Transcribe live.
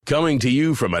Coming to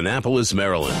you from Annapolis,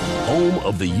 Maryland, home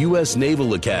of the U.S.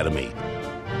 Naval Academy,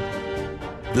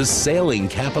 the sailing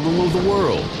capital of the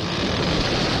world,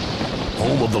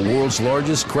 home of the world's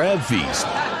largest crab feast,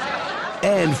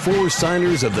 and 4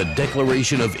 signers of the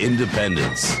Declaration of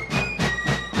Independence.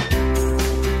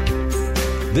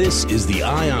 This is the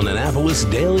Eye on Annapolis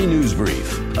Daily News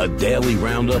Brief, a daily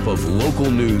roundup of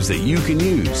local news that you can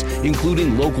use,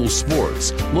 including local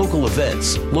sports, local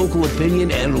events, local opinion,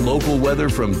 and local weather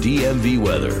from DMV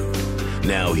Weather.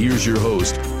 Now here's your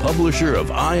host, publisher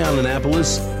of Eye on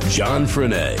Annapolis, John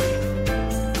Frenaye.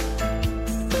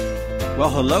 Well,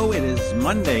 hello. It is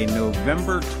Monday,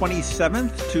 November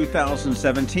 27th,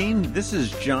 2017. This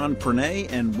is John Frenaye,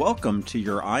 and welcome to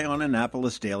your Eye on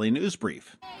Annapolis Daily News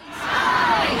Brief.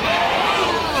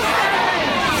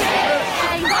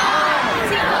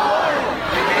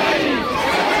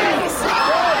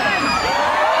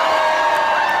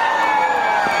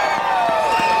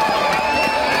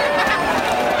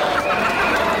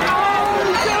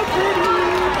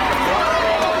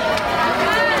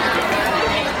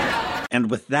 And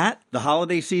with that, the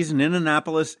holiday season in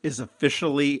Annapolis is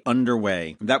officially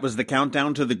underway. That was the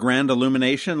countdown to the grand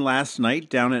illumination last night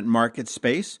down at Market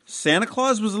Space. Santa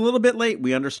Claus was a little bit late.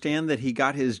 We understand that he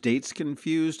got his dates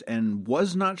confused and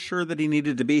was not sure that he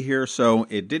needed to be here, so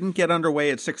it didn't get underway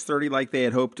at 6:30 like they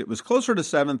had hoped. It was closer to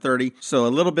 7:30, so a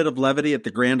little bit of levity at the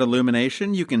grand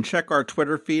illumination. You can check our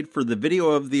Twitter feed for the video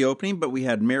of the opening, but we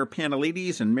had Mayor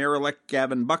Panelides and Mayor-elect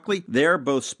Gavin Buckley there,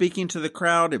 both speaking to the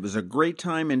crowd. It was a great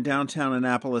time in downtown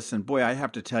Annapolis, and boy, I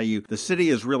have to tell you, the city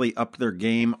has really upped their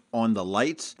game on the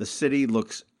lights. The city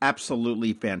looks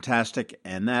absolutely fantastic,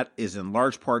 and that is in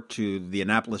large part to the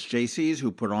Annapolis Jaycees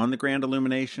who put on the grand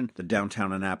illumination, the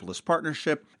Downtown Annapolis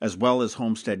Partnership, as well as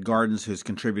Homestead Gardens, who's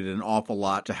contributed an awful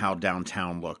lot to how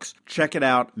downtown looks. Check it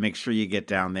out. Make sure you get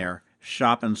down there.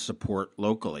 Shop and support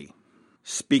locally.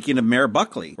 Speaking of Mayor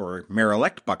Buckley, or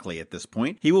Mayor-elect Buckley at this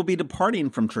point, he will be departing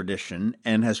from tradition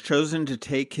and has chosen to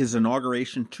take his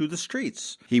inauguration to the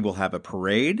streets. He will have a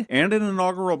parade and an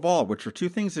inaugural ball, which are two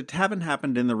things that haven't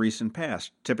happened in the recent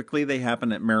past. Typically, they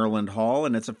happen at Maryland Hall,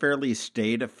 and it's a fairly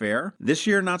staid affair. This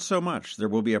year, not so much. There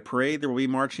will be a parade, there will be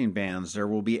marching bands, there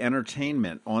will be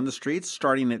entertainment on the streets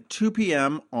starting at 2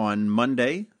 p.m. on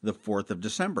Monday, the 4th of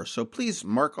December. So please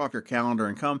mark off your calendar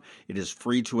and come. It is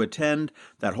free to attend.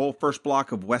 That whole first block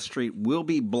of West Street will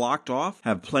be blocked off,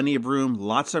 have plenty of room,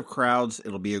 lots of crowds.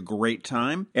 It'll be a great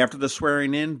time. After the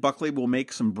swearing in, Buckley will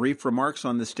make some brief remarks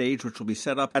on the stage, which will be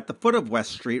set up at the foot of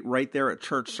West Street, right there at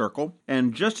Church Circle.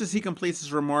 And just as he completes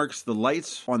his remarks, the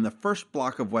lights on the first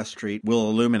block of West Street will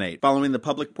illuminate. Following the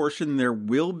public portion, there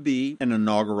will be an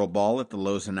inaugural ball at the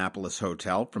Lowe's Annapolis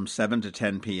Hotel from 7 to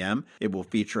 10 p.m. It will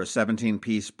feature a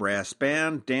 17-piece brass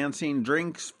band, dancing,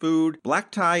 drinks, food.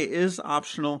 Black tie is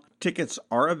optional. Tickets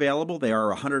are available. They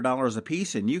are $100 a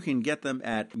piece, and you can get them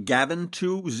at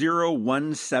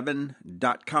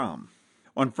gavin2017.com.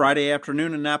 On Friday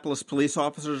afternoon, Annapolis police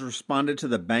officers responded to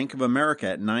the Bank of America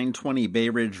at 920 Bay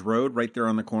Ridge Road, right there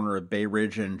on the corner of Bay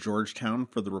Ridge and Georgetown,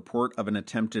 for the report of an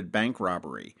attempted bank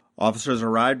robbery. Officers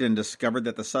arrived and discovered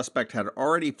that the suspect had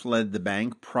already fled the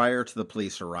bank prior to the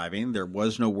police arriving. There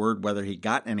was no word whether he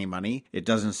got any money. It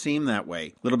doesn't seem that way.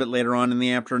 A little bit later on in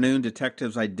the afternoon,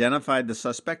 detectives identified the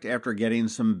suspect after getting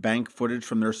some bank footage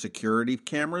from their security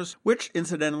cameras, which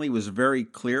incidentally was very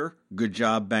clear. Good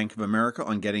job, Bank of America,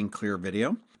 on getting clear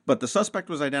video. But the suspect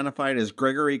was identified as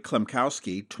Gregory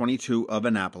Klemkowski, 22, of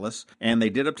Annapolis, and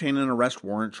they did obtain an arrest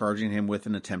warrant charging him with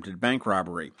an attempted bank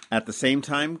robbery. At the same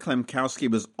time, Klemkowski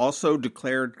was also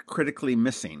declared critically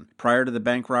missing. Prior to the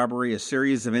bank robbery, a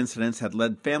series of incidents had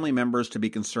led family members to be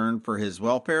concerned for his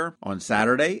welfare. On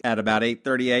Saturday, at about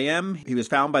 8:30 a.m., he was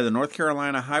found by the North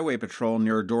Carolina Highway Patrol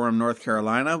near Durham, North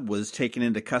Carolina, was taken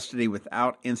into custody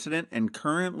without incident, and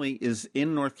currently is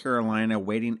in North Carolina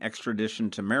waiting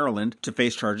extradition to Maryland to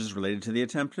face charges related to the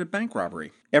attempted bank robbery.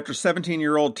 After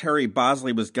 17-year-old Terry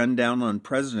Bosley was gunned down on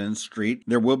President Street,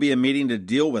 there will be a meeting to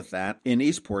deal with that in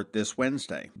Eastport this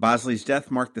Wednesday. Bosley's death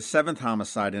marked the 7th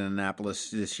homicide in Annapolis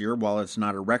this year. While it's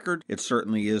not a record, it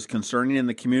certainly is concerning, and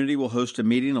the community will host a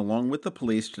meeting along with the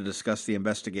police to discuss the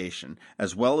investigation,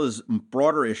 as well as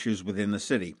broader issues within the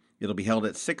city. It'll be held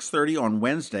at 6:30 on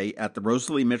Wednesday at the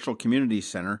Rosalie Mitchell Community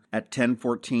Center at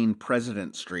 1014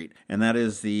 President Street, and that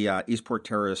is the Eastport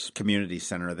Terrace Community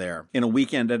Center there. In a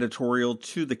weekend editorial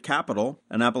to the Capitol,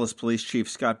 Annapolis Police Chief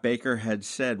Scott Baker had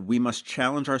said, "We must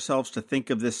challenge ourselves to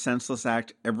think of this senseless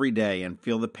act every day and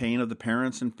feel the pain of the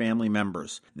parents and family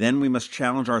members. Then we must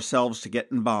challenge ourselves to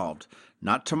get involved,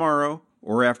 not tomorrow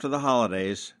or after the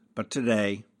holidays, but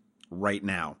today, right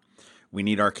now." We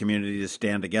need our community to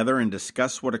stand together and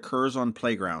discuss what occurs on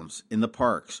playgrounds, in the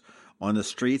parks, on the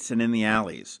streets, and in the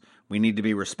alleys. We need to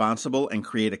be responsible and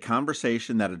create a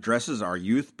conversation that addresses our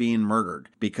youth being murdered,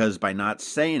 because by not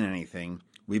saying anything,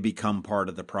 we become part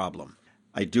of the problem.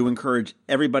 I do encourage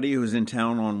everybody who's in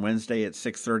town on Wednesday at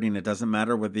 6:30, and it doesn't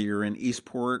matter whether you're in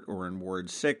Eastport or in Ward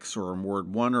 6 or in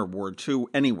Ward 1 or Ward 2,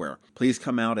 anywhere. Please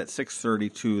come out at 6:30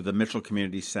 to the Mitchell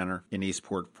Community Center in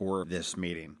Eastport for this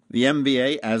meeting. The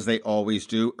MVA, as they always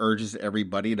do, urges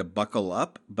everybody to buckle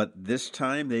up, but this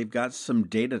time they've got some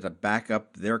data to back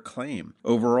up their claim.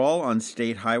 Overall, on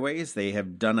state highways, they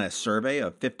have done a survey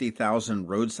of 50,000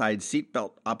 roadside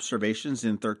seatbelt observations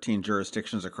in 13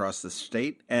 jurisdictions across the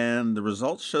state, and the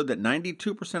results showed that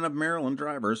 92% of Maryland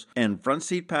drivers and front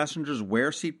seat passengers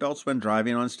wear seatbelts when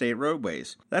driving on state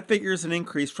roadways. That figure is an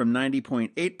increase from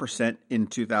 90.8% in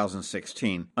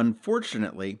 2016.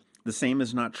 Unfortunately, the same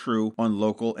is not true on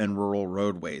local and rural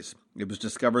roadways. It was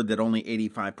discovered that only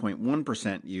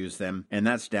 85.1% use them, and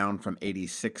that's down from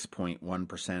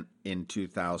 86.1% in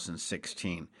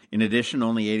 2016. In addition,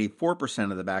 only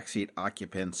 84% of the backseat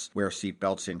occupants wear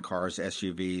seatbelts in cars,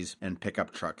 SUVs, and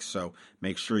pickup trucks, so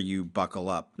make sure you buckle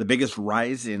up. The biggest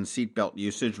rise in seatbelt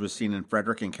usage was seen in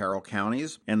Frederick and Carroll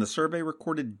counties, and the survey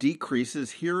recorded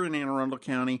decreases here in Anne Arundel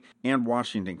County and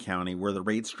Washington County, where the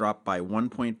rates dropped by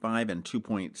 1.5 and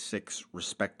 2.6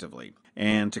 respectively.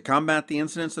 And to combat the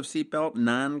incidence of seatbelt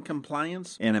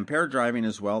non-compliance and impaired driving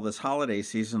as well, this holiday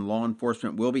season, law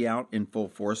enforcement will be out in full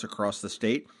force across the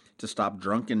state to stop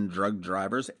drunk and drug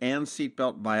drivers and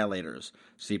seatbelt violators.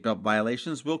 Seatbelt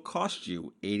violations will cost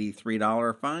you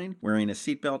 $83 fine. Wearing a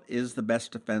seatbelt is the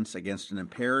best defense against an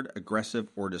impaired, aggressive,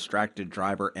 or distracted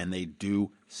driver, and they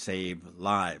do save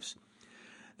lives.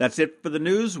 That's it for the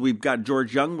news. We've got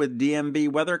George Young with DMV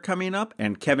Weather coming up,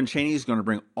 and Kevin Chaney is going to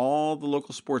bring all the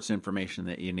local sports information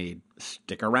that you need.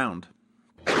 Stick around.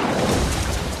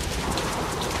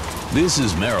 This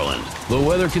is Maryland. The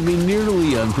weather can be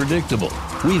nearly unpredictable.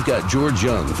 We've got George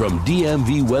Young from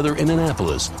DMV Weather in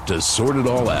Annapolis to sort it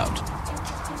all out.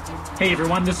 Hey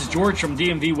everyone, this is George from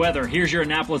DMV Weather. Here's your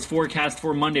Annapolis forecast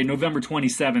for Monday, November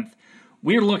 27th.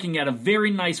 We're looking at a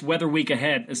very nice weather week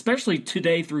ahead, especially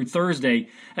today through Thursday,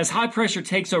 as high pressure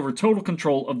takes over total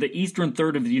control of the eastern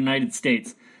third of the United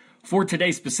States. For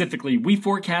today specifically, we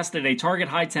forecasted a target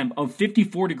high temp of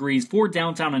 54 degrees for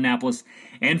downtown Annapolis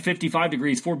and 55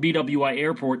 degrees for BWI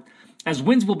Airport, as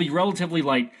winds will be relatively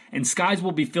light and skies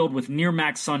will be filled with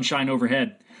near-max sunshine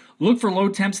overhead. Look for low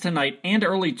temps tonight and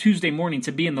early Tuesday morning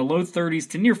to be in the low 30s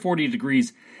to near 40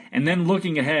 degrees. And then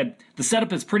looking ahead, the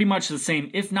setup is pretty much the same,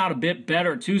 if not a bit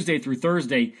better, Tuesday through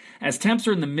Thursday, as temps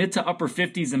are in the mid to upper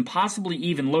 50s and possibly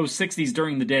even low 60s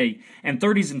during the day, and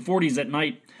 30s and 40s at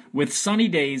night, with sunny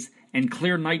days and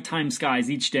clear nighttime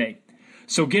skies each day.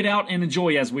 So get out and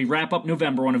enjoy as we wrap up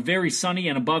November on a very sunny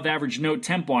and above average note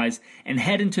temp-wise and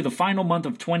head into the final month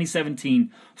of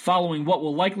 2017 following what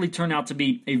will likely turn out to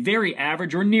be a very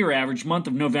average or near average month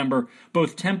of November,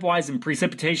 both temp-wise and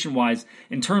precipitation-wise,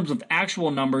 in terms of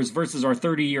actual numbers versus our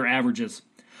 30-year averages.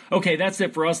 Okay, that's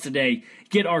it for us today.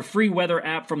 Get our free weather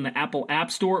app from the Apple App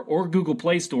Store or Google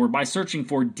Play Store by searching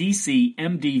for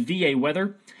DCMDVA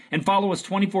Weather, and follow us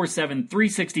 24/7,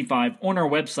 365 on our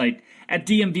website at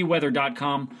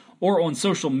dmvweather.com or on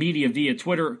social media via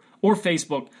Twitter or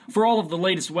Facebook for all of the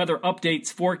latest weather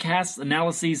updates, forecasts,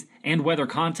 analyses, and weather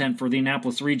content for the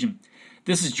Annapolis region.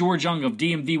 This is George Young of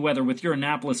DMV Weather with your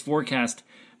Annapolis forecast.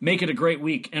 Make it a great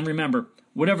week, and remember,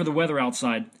 whatever the weather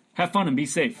outside, have fun and be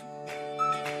safe.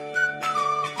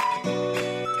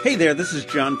 Hey there, this is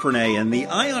John Fernay, and the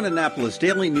Eye on Annapolis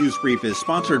Daily News Brief is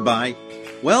sponsored by,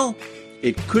 well,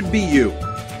 it could be you.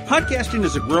 Podcasting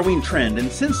is a growing trend,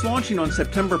 and since launching on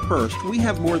September 1st, we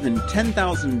have more than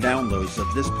 10,000 downloads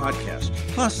of this podcast,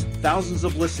 plus thousands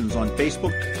of listens on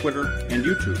Facebook, Twitter, and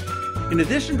YouTube. In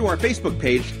addition to our Facebook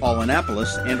page, All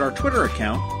Annapolis, and our Twitter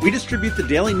account, we distribute the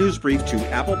Daily News Brief to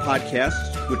Apple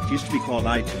Podcasts, which used to be called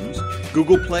iTunes,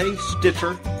 Google Play,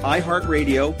 Stitcher,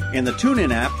 iHeartRadio, and the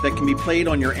TuneIn app that can be played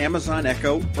on your Amazon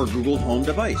Echo or Google Home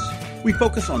device. We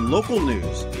focus on local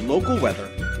news, local weather,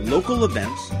 local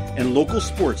events, and local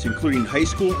sports, including high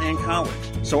school and college.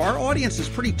 So our audience is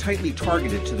pretty tightly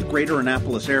targeted to the greater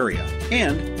Annapolis area.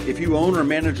 And if you own or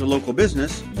manage a local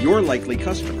business, you're a likely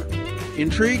customer.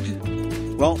 Intrigued?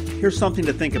 Well, here's something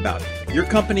to think about. Your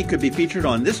company could be featured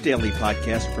on this daily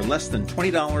podcast for less than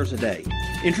 $20 a day.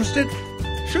 Interested?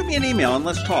 Shoot me an email and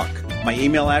let's talk. My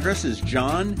email address is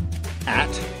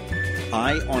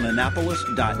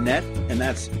john@eyeonannapolis.net, and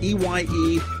that's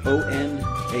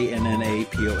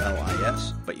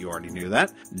EYEONANNAPOLIS, but you already knew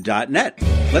that, .net.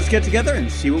 Let's get together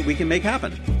and see what we can make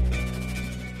happen.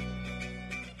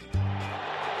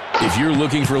 If you're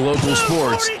looking for local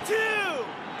sports,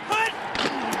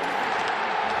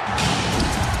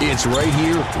 it's right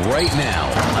here, right now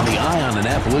on the Eye on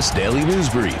Annapolis Daily News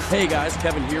Brief. Hey guys,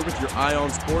 Kevin here with your Eye on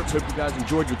Sports. Hope you guys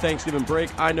enjoyed your Thanksgiving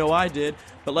break. I know I did,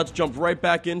 but let's jump right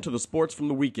back into the sports from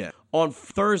the weekend. On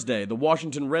Thursday, the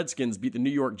Washington Redskins beat the New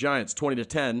York Giants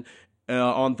 20-10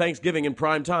 on Thanksgiving in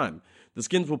prime time. The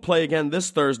Skins will play again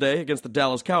this Thursday against the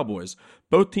Dallas Cowboys.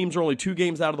 Both teams are only 2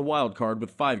 games out of the wild card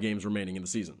with 5 games remaining in the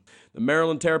season. The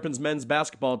Maryland Terrapins men's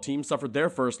basketball team suffered their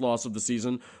first loss of the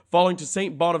season, falling to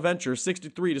St. Bonaventure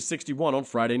 63-61 on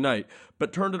Friday night,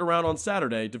 but turned it around on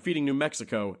Saturday, defeating New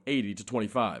Mexico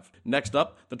 80-25. Next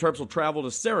up, the Terps will travel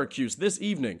to Syracuse this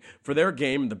evening for their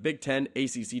game in the Big Ten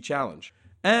ACC Challenge.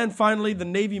 And finally, the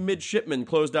Navy midshipmen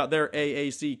closed out their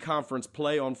AAC conference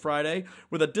play on Friday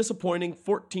with a disappointing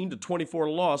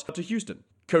 14-24 loss to Houston.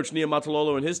 Coach Nia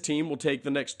Matalolo and his team will take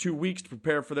the next 2 weeks to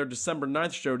prepare for their December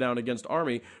 9th showdown against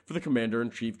Army for the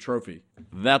Commander-in-Chief Trophy.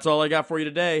 That's all I got for you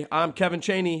today. I'm Kevin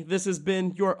Chaney. This has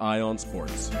been your Eye on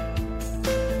Sports.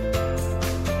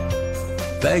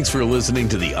 Thanks for listening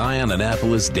to the Eye on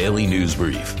Annapolis Daily News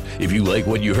Brief. If you like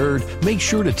what you heard, make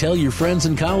sure to tell your friends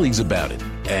and colleagues about it.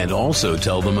 And also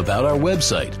tell them about our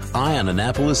website,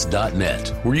 eyeonannapolis.net,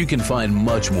 where you can find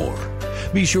much more.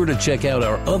 Be sure to check out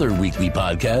our other weekly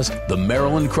podcast, The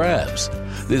Maryland Crabs.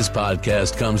 This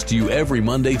podcast comes to you every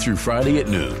Monday through Friday at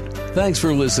noon. Thanks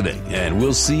for listening, and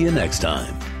we'll see you next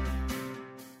time.